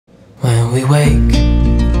we wake,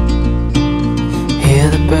 hear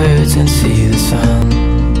the birds and see the sun.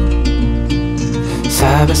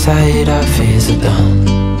 Side by side our fears are done.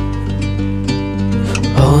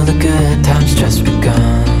 All the good times just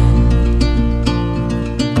begun.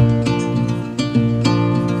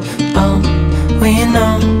 We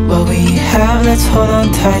know what we have, let's hold on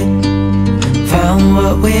tight. Found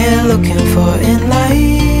what we're looking for in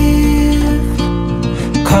life.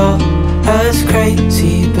 Call us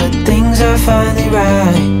crazy, but things are finally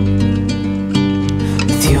right.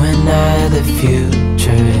 With you and I, the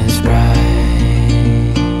future is bright.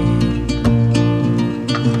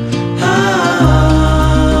 Oh,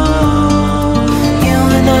 you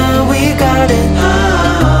and I, we got it.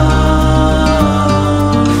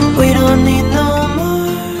 Oh, we don't need no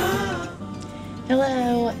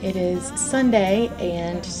It is Sunday,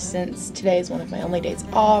 and since today is one of my only days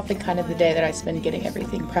off and kind of the day that I spend getting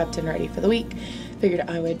everything prepped and ready for the week, figured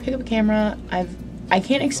I would pick up a camera. I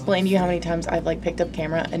can't explain to you how many times I've like picked up a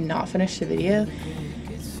camera and not finished a video,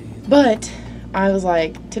 but I was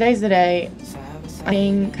like, today's the day.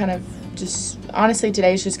 I'm kind of just, honestly,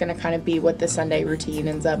 today's just going to kind of be what the Sunday routine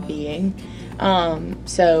ends up being.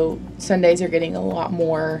 So Sundays are getting a lot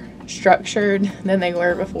more structured than they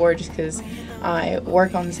were before, just because I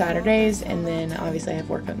work on Saturdays and then obviously I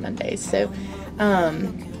have work on Mondays. So,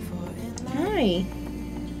 hi,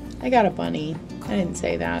 I got a bunny. I didn't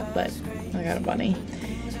say that, but I got a bunny.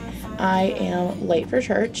 I am late for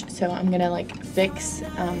church, so I'm gonna like fix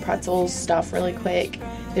Pretzel's stuff really quick.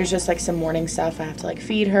 There's just like some morning stuff. I have to like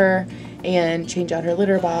feed her and change out her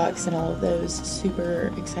litter box and all of those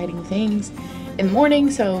super exciting things in the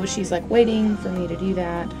morning. So she's like waiting for me to do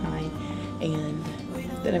that. And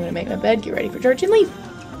then I'm gonna make my bed, get ready for church, and leave.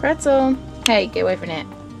 Pretzel, hey, get away from that.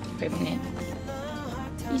 Away from that.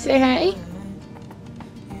 You say hey?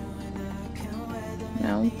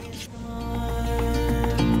 No.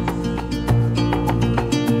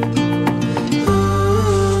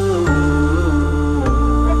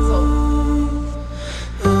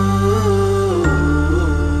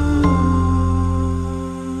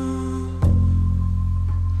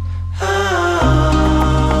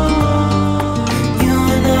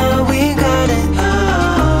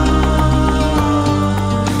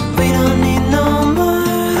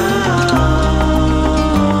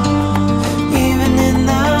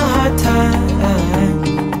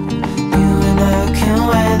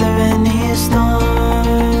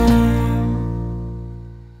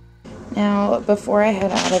 Before I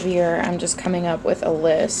head out of here, I'm just coming up with a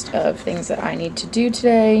list of things that I need to do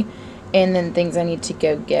today and then things I need to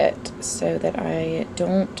go get so that I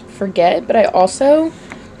don't forget. But I also,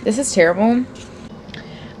 this is terrible,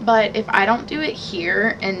 but if I don't do it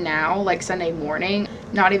here and now, like Sunday morning,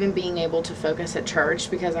 not even being able to focus at church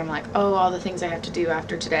because I'm like, oh, all the things I have to do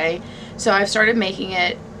after today. So I've started making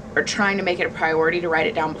it, or trying to make it a priority to write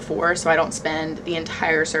it down before, so I don't spend the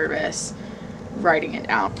entire service writing it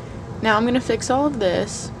down. Now I'm going to fix all of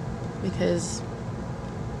this because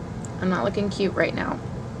I'm not looking cute right now.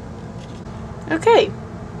 Okay.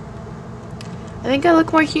 I think I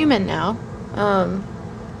look more human now.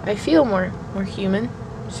 I feel more human.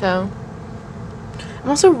 So I'm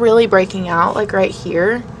also really breaking out like right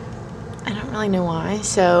here. I don't really know why.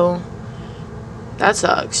 So that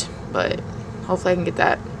sucks, but hopefully I can get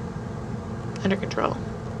that under control.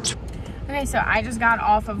 Okay, so I just got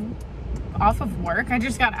off of work. I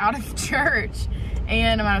just got out of church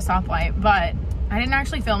and I'm at a stoplight, but I didn't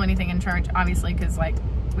actually film anything in church, obviously, because like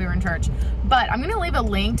we were in church. But I'm gonna leave a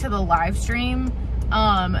link to the live stream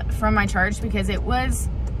from my church because it was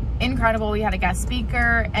incredible. We had a guest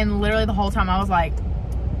speaker, and literally the whole time I was like,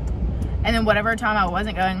 and then whatever time I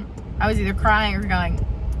wasn't going, I was either crying or going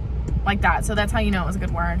like that. So that's how you know it was a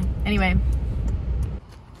good word. Anyway,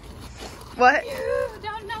 what? You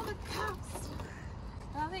don't know the cost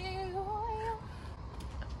of the oil.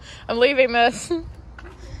 I'm leaving this.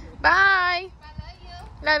 Bye. I love you.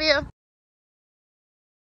 Love you.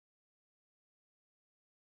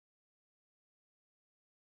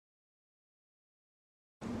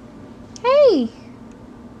 Hey.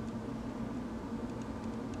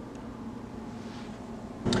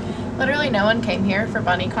 Literally no one came here for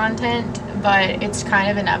bunny content, but it's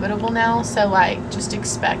kind of inevitable now, so like just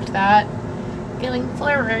expect that. Going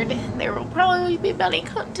forward, there will probably be bunny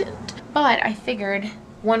content. But I figured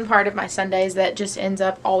one part of my Sundays that just ends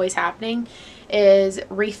up always happening is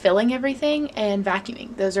refilling everything and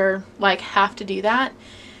vacuuming. Those are like, have to do that.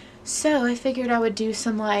 So I figured I would do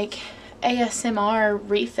some like ASMR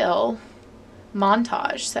refill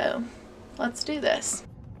montage. So let's do this.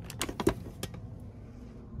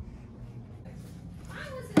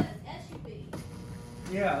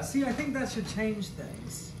 Yeah, see, I think that should change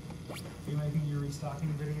things. Are you making your restocking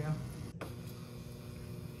video?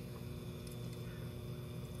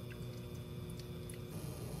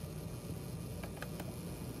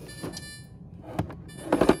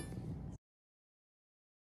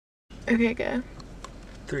 Okay, go.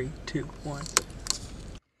 3, 2, 1.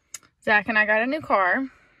 Zach and I got a new car,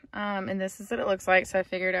 and this is what it looks like, so I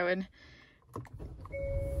figured I would...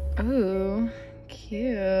 Ooh,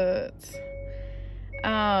 cute.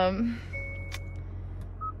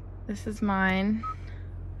 This is mine.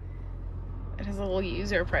 It has a little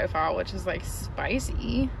user profile, which is like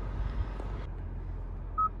spicy.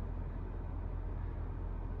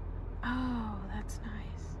 Oh, that's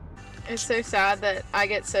nice. It's so sad that I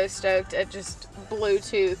get so stoked at just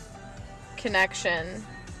Bluetooth connection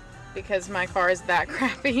because my car is that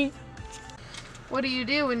crappy. What do you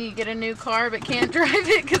do when you get a new car but can't drive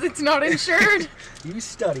it because it's not insured? You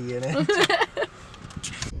study in it.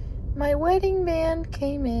 My wedding band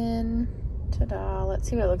came in. Ta-da. Let's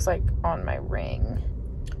see what it looks like on my ring.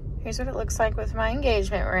 Here's what it looks like with my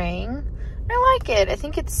engagement ring. I like it. I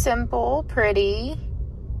think it's simple, pretty.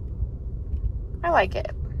 I like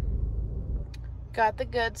it. Got the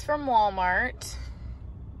goods from Walmart.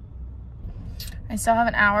 I still have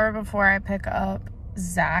an hour before I pick up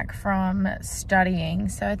Zach from studying,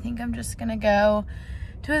 so I think I'm just gonna go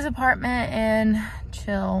to his apartment and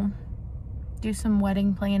chill, do some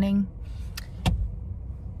wedding planning,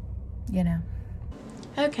 you know.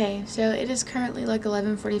 Okay, so it is currently like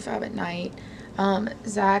 11:45 at night.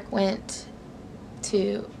 Zach went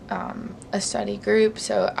to a study group,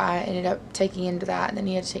 so I ended up taking him to that, and then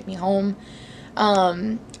he had to take me home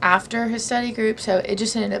after his study group, so it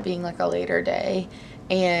just ended up being like a later day.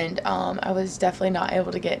 And I was definitely not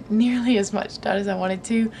able to get nearly as much done as I wanted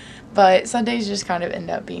to, but Sundays just kind of end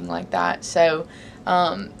up being like that. So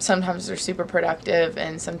sometimes they're super productive,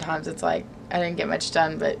 and sometimes it's like I didn't get much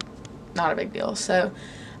done, but not a big deal. So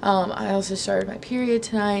I also started my period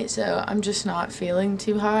tonight, so I'm just not feeling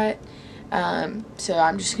too hot. So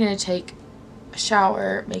I'm just gonna take a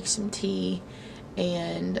shower, make some tea,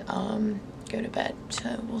 and go to bed.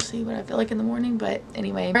 So we'll see what I feel like in the morning. But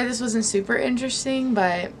anyway, this wasn't super interesting,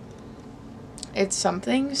 but it's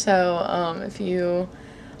something. So if you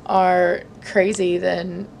are crazy,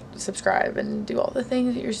 then subscribe and do all the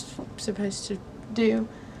things that you're supposed to do.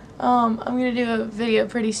 I'm gonna do a video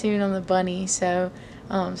pretty soon on the bunny, so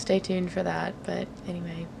stay tuned for that. But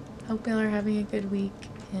anyway, hope y'all are having a good week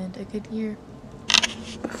and a good year.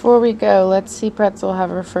 Before we go, let's see Pretzel have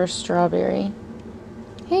her first strawberry.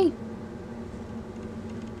 Hey.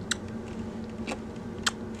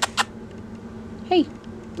 Hey,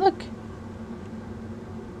 look.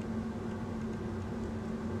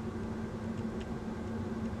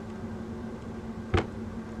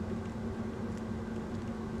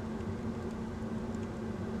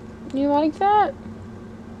 You like that?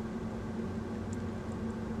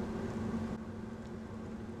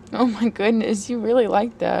 Oh my goodness, you really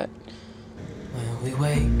like that. When we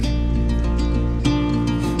wake,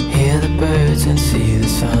 hear the birds and see the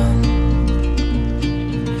sun.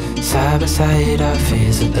 Side by side our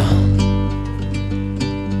fears are done.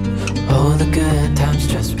 All the good times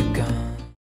just